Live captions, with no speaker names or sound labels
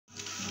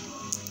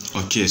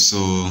Okay,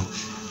 so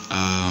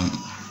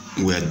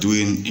we are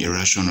doing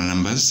irrational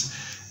numbers,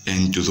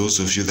 and to those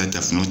of you that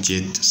have not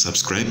yet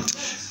subscribed,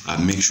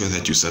 make sure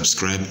that you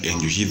subscribe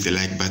and you hit the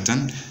like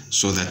button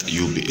so that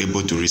you'll be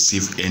able to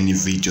receive any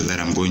video that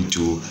I'm going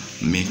to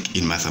make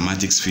in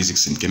mathematics,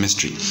 physics, and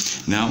chemistry.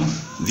 Now,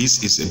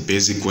 this is a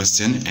basic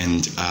question,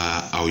 and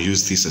I'll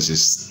use this as a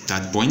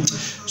start point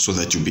so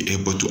that you'll be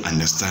able to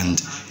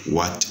understand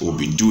what we'll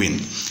be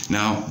doing.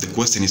 Now, the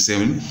question is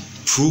saying,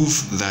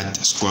 prove that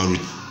square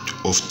root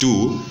of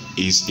 2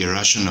 is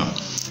irrational.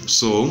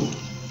 So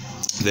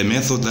the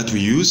method that we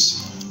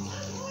use,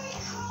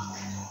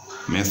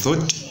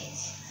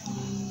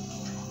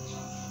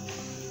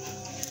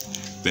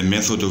 the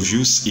method of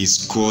use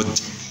is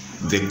called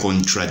the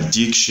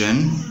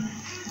contradiction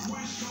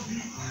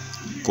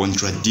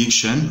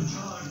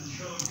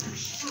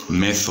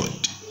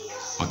method.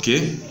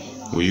 Okay,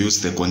 we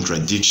use the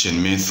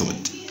contradiction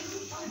method.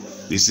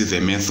 This is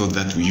the method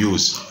that we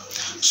use.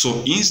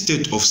 So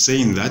instead of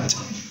saying that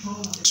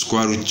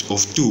square root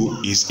of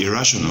 2 is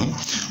irrational,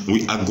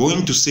 we are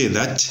going to say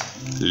that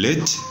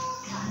let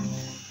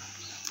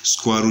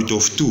square root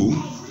of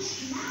 2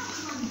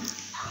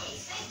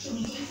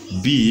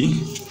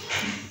 be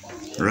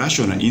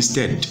rational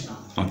instead.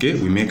 Okay,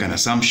 we make an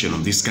assumption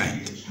of this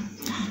kind.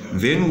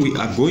 Then we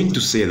are going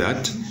to say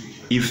that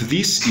if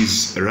this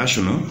is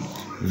rational,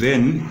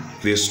 then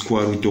the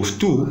square root of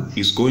 2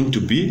 is going to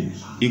be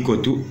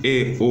equal to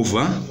a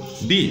over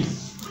b,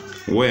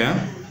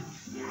 where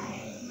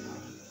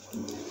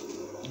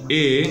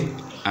a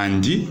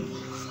and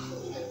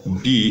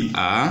b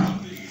are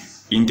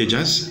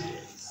integers,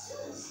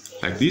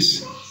 like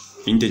this,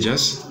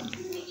 integers,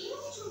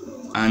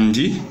 and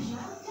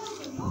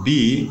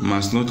b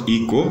must not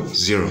equal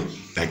 0,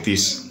 like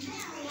this.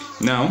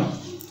 Now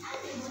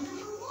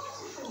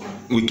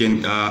we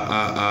can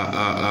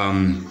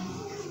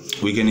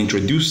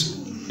introduce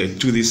a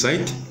 2 this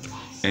side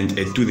and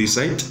a 2 this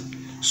side,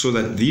 so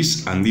that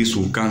this and this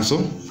will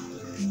cancel.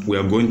 We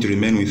are going to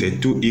remain with a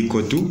 2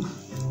 equal to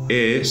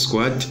a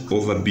squared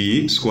over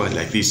b squared,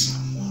 like this.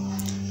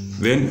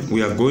 Then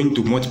we are going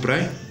to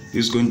multiply.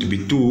 This is going to be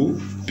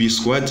 2b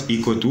squared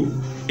equal to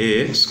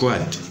a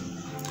squared.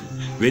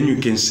 Then you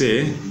can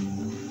say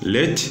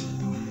let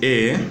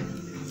a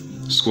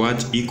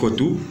squared equal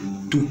to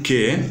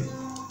 2k,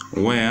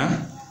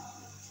 where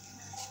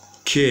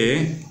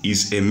k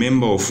is a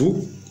member of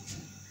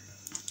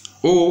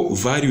all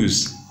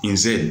values in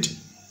z.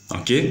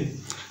 Okay,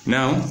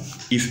 now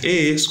if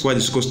a squared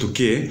is equal to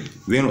k,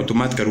 then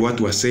automatically what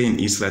we're saying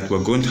is that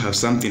we're going to have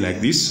something like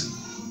this.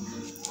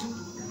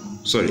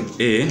 Sorry,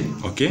 a,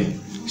 okay,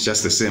 it's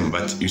just the same,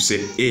 but you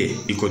say a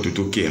equal to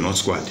 2k, not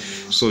squared.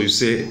 So you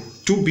say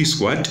 2b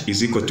squared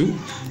is equal to,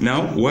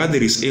 now where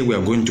there is a, we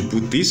are going to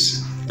put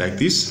this like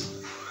this,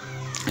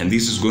 and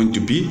this is going to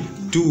be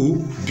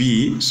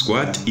 2b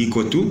squared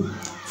equal to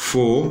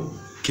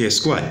 4k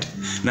squared.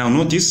 Now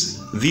notice,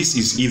 this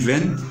is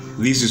even,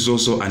 this is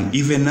also an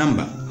even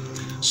number.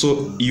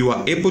 So you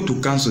are able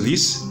to cancel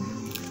this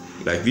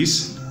like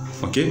this,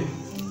 okay,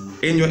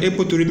 and you are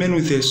able to remain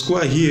with a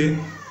square here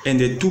and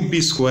a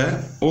 2b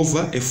square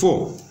over a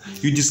 4.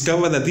 You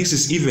discover that this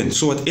is even,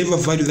 so whatever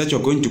value that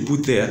you're going to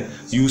put there,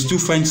 you will still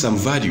find some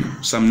value,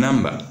 some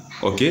number.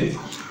 Okay,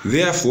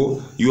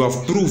 therefore you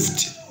have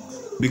proved,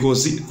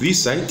 because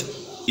this side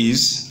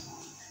is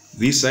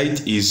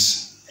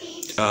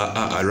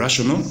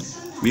rational,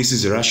 this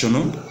is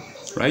rational,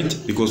 right?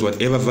 Because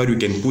whatever value you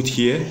can put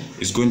here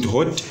is going to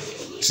hold.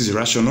 This is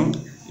rational.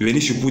 Even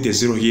if you put a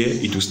 0 here,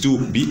 it will still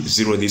be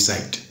 0 this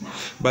side.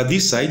 But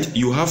this side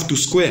you have to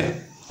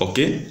square.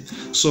 Okay,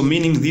 so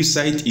meaning this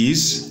side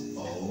is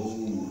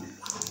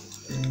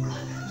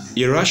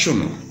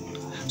irrational.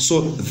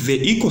 So the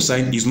equal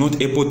sign is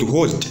not able to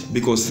hold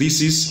because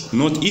this is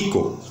not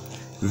equal.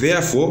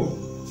 Therefore,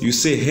 you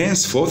say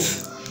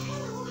henceforth,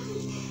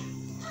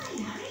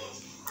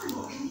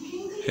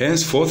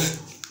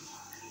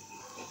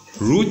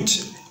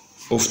 root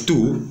of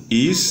 2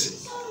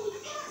 is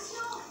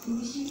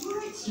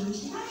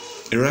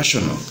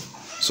irrational.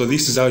 So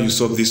this is how you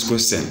solve this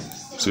question.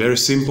 It's very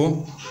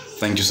simple.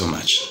 Thank you so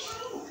much.